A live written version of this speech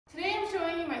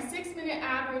6-minute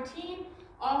ab routine,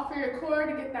 all for your core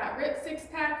to get that ripped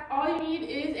six-pack. All you need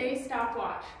is a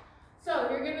stopwatch. So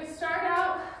you're going to start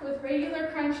out with regular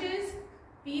crunches,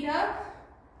 feet up,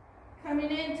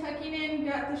 coming in, tucking in,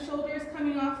 got the shoulders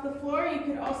coming off the floor. You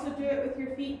could also do it with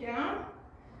your feet down.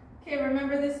 Okay,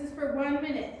 remember this is for 1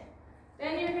 minute.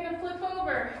 Then you're going to flip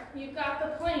over. You've got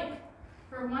the plank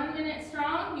for 1 minute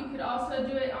strong. You could also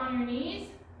do it on your knees.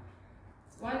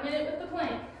 1 minute with the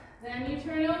plank. Then you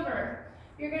turn over.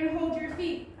 You're going to hold your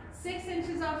feet 6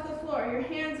 inches off the floor. Your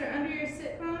hands are under your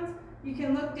sit bones. You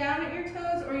can look down at your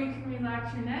toes or you can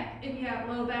relax your neck. If you have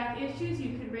low back issues,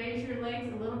 you can raise your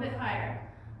legs a little bit higher.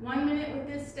 1 minute with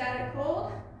this static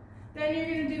hold. Then you're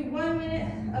going to do 1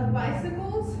 minute of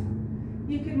bicycles.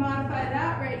 You can modify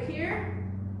that right here.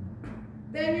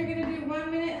 Then you're going to do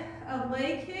 1 minute of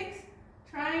leg kicks,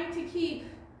 trying to keep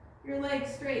your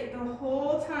legs straight the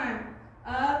whole time,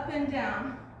 up and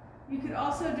down. You could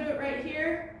also do it right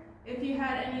here if you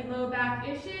had any low back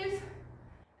issues.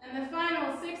 And the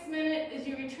final 6 minute is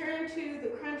you return to the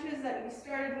crunches that you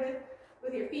started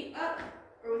with your feet up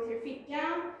or with your feet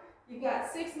down. You've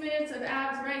got 6 minutes of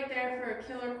abs right there for a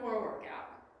killer core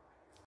workout.